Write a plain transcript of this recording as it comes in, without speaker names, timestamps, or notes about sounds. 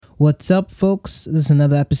What's up, folks? This is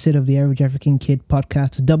another episode of the Average African Kid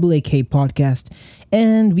podcast, Double AK podcast,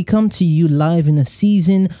 and we come to you live in a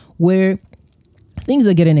season where things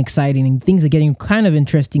are getting exciting and things are getting kind of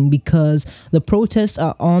interesting because the protests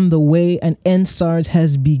are on the way and End SARS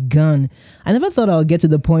has begun. I never thought I'll get to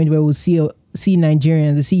the point where we'll see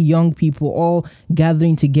Nigerians, see young people all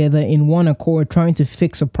gathering together in one accord trying to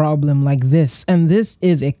fix a problem like this. And this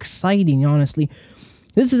is exciting, honestly.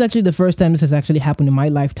 This is actually the first time this has actually happened in my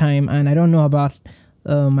lifetime, and I don't know about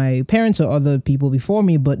my parents or other people before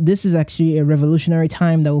me, but this is actually a revolutionary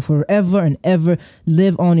time that will forever and ever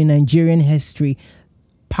live on in Nigerian history,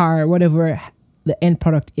 whatever the end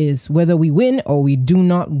product is, whether we win or we do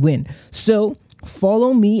not win. So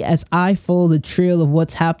follow me as I follow the trail of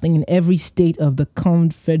what's happening in every state of the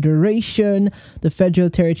Confederation, the Federal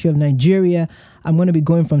Territory of Nigeria. I'm going to be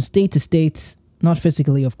going from state to state. Not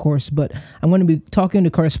physically, of course, but I'm going to be talking to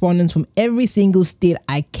correspondents from every single state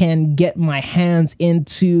I can get my hands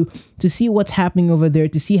into to see what's happening over there,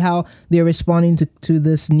 to see how they're responding to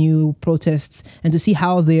this new protests, and to see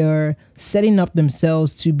how they are setting up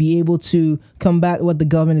themselves to be able to combat what the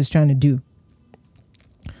government is trying to do.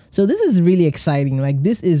 So this is really exciting. Like,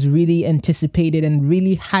 this is really anticipated and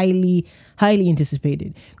really highly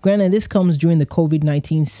anticipated. Granted, this comes during the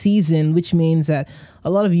COVID-19 season, which means that a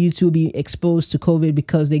lot of youth will be exposed to COVID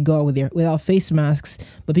because they go out without face masks.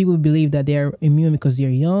 But people believe that they're immune because they're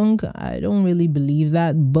young. I don't really believe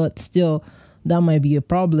that, but still, that might be a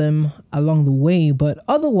problem along the way. But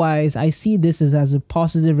otherwise, I see this as a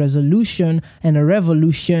positive resolution and a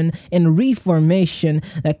revolution and reformation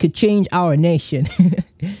that could change our nation.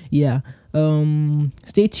 Yeah.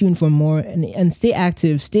 Stay tuned for more and stay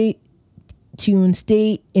active. Stay tuned.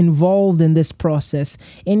 Stay involved in this process.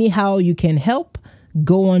 Anyhow you can help,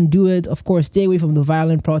 go on, do it. Of course, stay away from the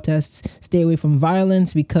violent protests. Stay away from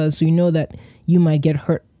violence because we know that you might get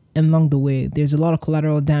hurt along the way. There's a lot of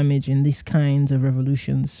collateral damage in these kinds of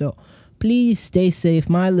revolutions. So please stay safe,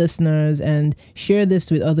 my listeners, and share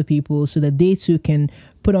this with other people so that they too can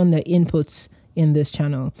put on their inputs in this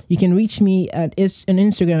channel. You can reach me on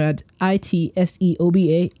Instagram at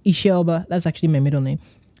ITSEOBA, Ishelba. That's actually my middle name.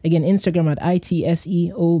 Again, Instagram at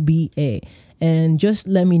ITSEOBA. And just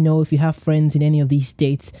let me know if you have friends in any of these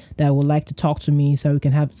states that would like to talk to me so we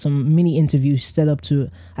can have some mini interviews set up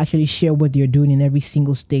to actually share what they're doing in every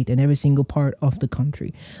single state and every single part of the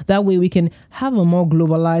country. That way we can have a more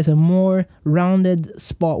globalized and more rounded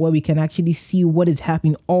spot where we can actually see what is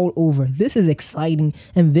happening all over. This is exciting,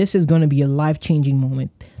 and this is going to be a life-changing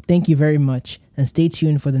moment. Thank you very much, and stay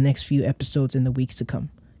tuned for the next few episodes in the weeks to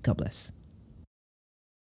come. God bless.